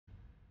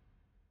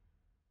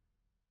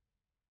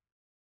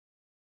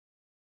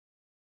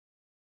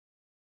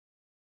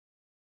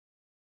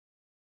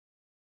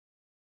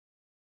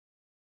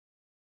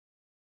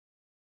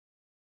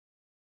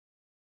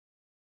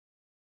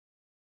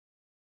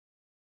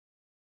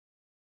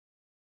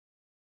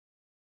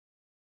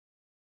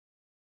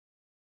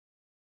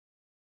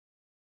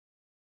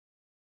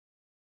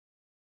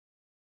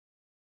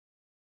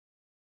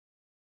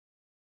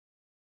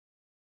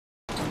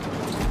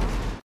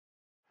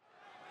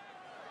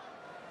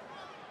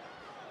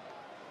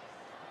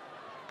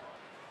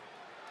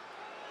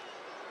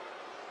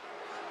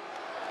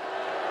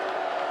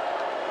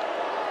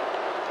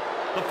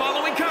The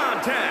following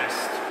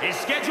contest is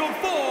scheduled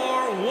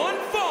for one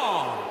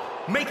fall.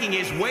 Making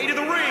his way to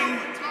the ring,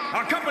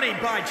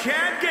 accompanied by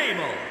Chad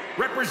Gable,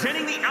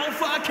 representing the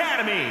Alpha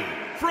Academy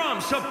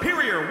from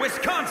Superior,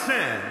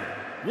 Wisconsin.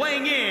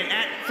 Weighing in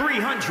at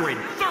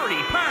 330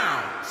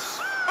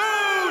 pounds,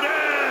 Otis!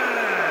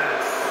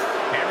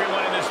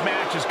 Everyone in this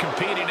match is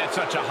competing at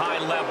such a high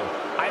level.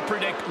 I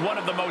predict one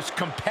of the most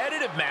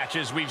competitive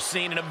matches we've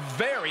seen in a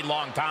very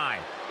long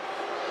time.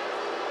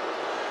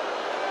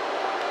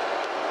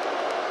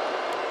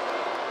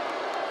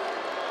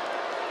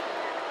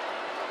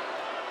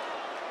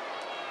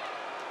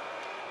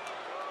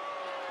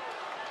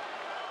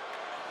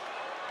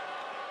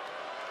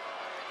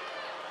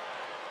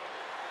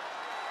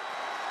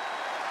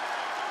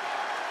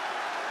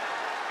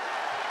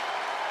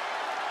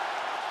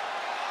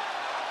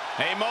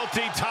 A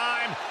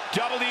multi-time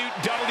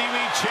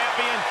WWE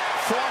champion,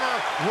 former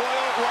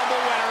Royal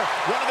Rumble winner,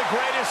 one of the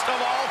greatest of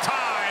all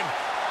time,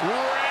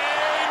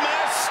 Rey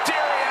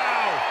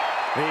Mysterio.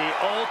 The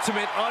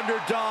ultimate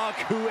underdog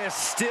who is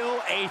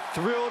still a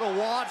thrill to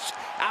watch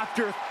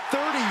after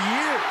 30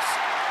 years.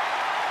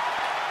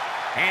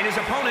 And his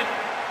opponent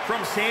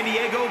from San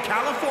Diego,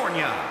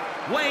 California,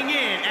 weighing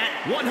in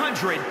at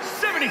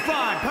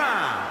 175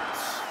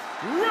 pounds,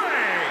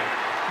 Rey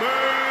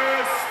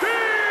Mysterio!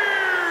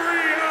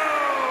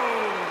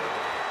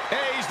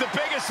 The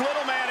biggest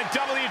little man in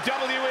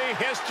WWE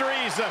history.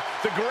 He's the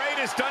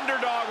greatest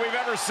underdog we've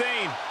ever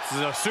seen. This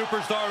is a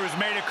superstar who's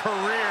made a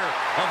career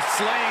of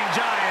slaying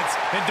giants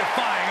and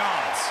defying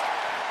odds.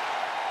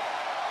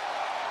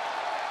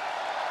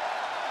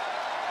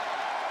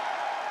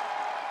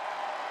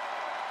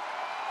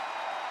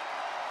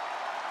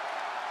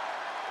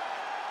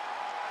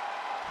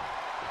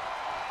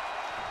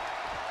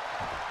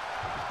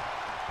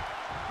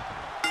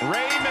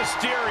 Rey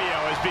Mysterio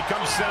has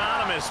become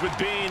synonymous with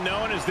being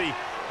known as the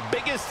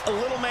biggest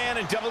little man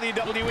in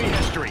WWE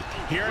history.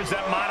 Here's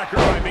that moniker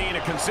by being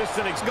a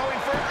consistent, going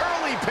for an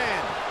early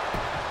pin.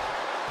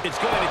 It's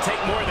going to take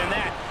more than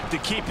that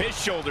to keep his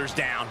shoulders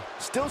down.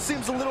 Still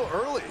seems a little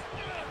early.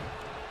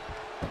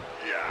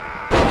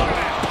 Look at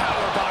that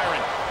power, Byron.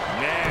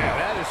 Man,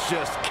 that is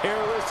just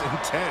careless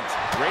intent.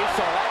 Rey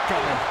saw that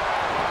coming.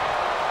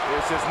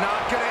 This is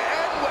not going to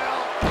end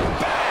well.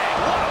 Bang!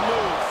 What a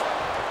move.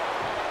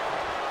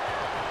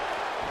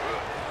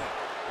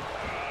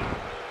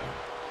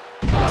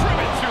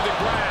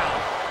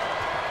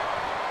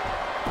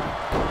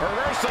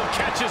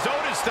 Catches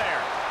Otis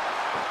there.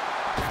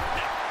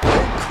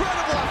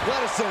 Incredible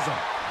athleticism.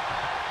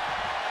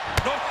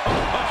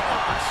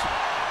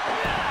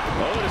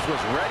 Otis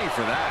was ready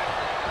for that.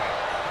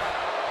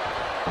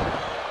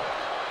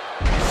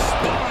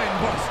 Spine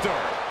buster.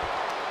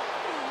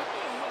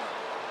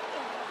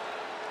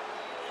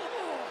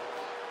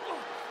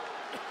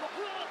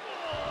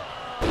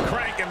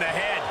 Cranking the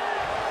head.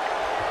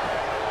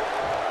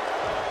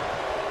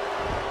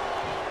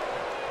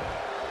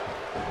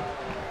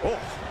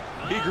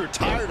 He grew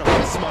tired of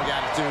his smug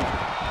attitude.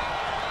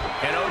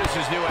 And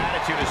Otis's new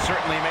attitude has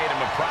certainly made him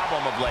a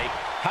problem of late.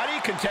 How do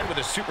you contend with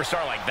a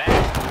superstar like that?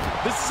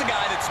 This is a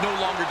guy that's no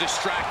longer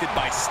distracted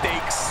by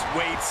stakes,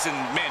 weights, and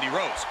Mandy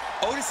Rose.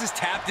 Otis is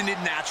tapped into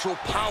natural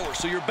power,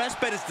 so your best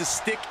bet is to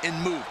stick and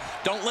move.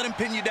 Don't let him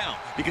pin you down,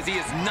 because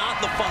he is not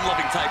the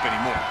fun-loving type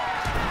anymore.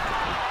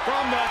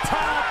 From the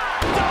top,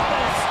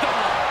 double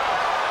stomp.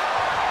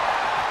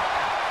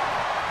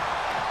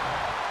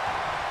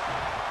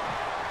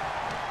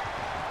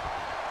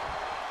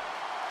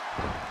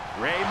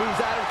 Rey moves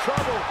out of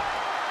trouble.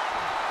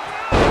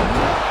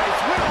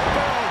 Nice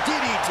wheelbarrow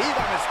DDT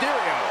by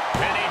Mysterio.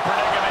 Many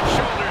predicament,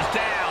 shoulders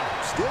down.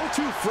 Still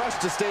too fresh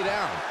to stay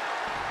down.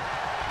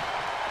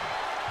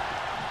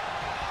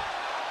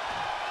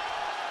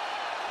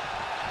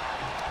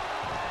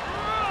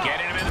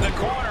 Getting him into the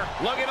corner.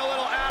 Looking a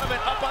little out of it,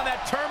 up on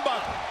that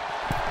turnbuckle.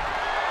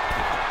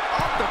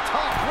 Off the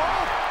top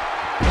rope.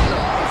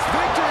 Nice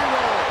victory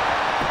roll.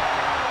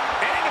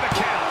 And into the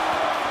count.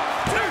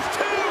 There's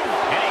two.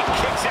 And he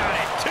kicks out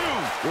at two.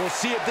 We'll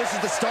see if this is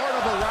the start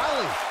of a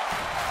rally.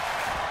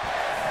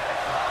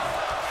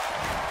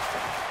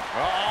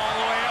 All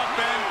the way up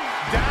and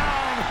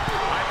down.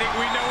 I think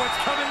we know what's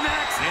coming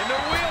next. In the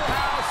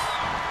wheelhouse.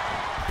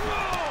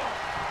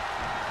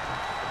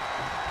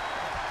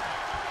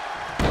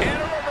 And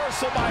a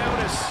reversal by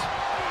Otis.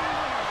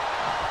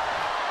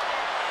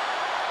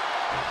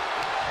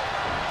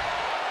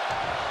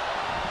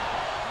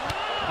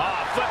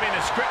 Flipping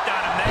the script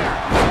on him there.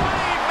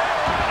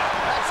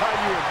 That's how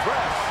you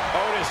impress.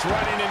 Otis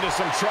running into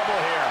some trouble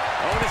here.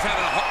 Otis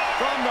having a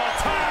From the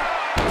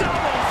top,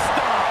 double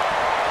stomp.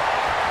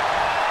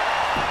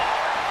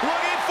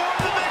 Looking for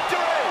the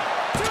victory.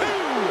 2,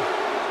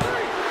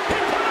 3. He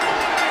put it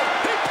away.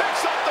 He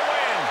picks up the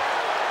win.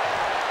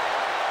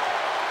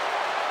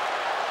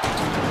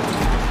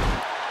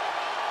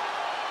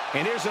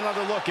 And here's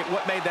another look at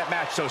what made that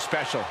match so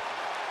special.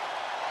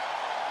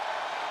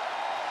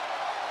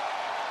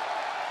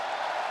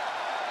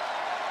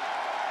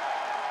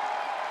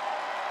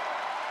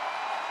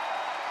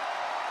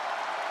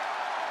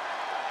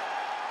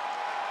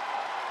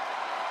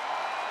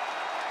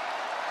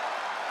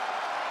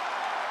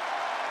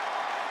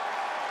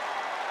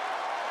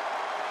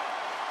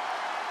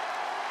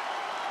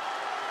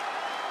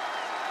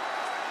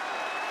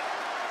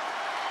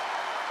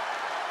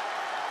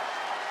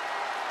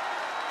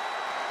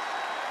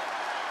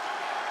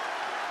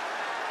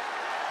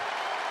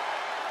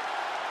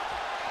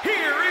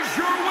 is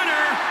your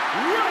winner,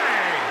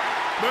 Rey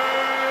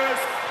Mysterio.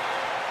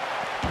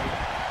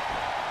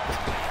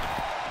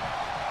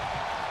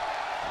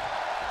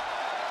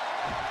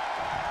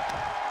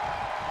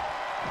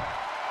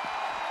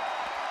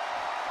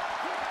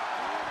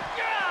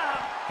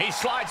 He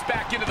slides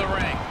back into the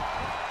ring.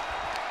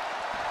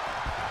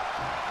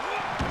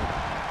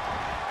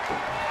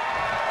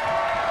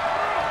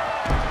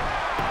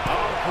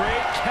 Oh,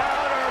 great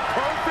counter.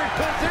 Perfect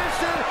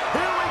position.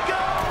 Here we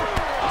go.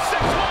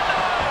 619.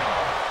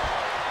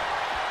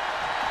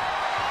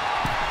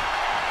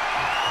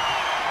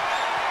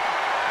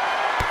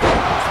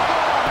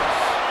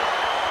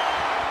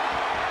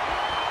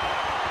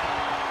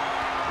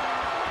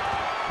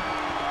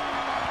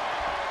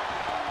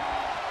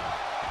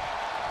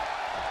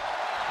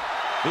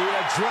 The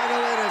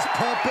adrenaline is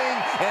pumping,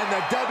 and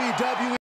the WWE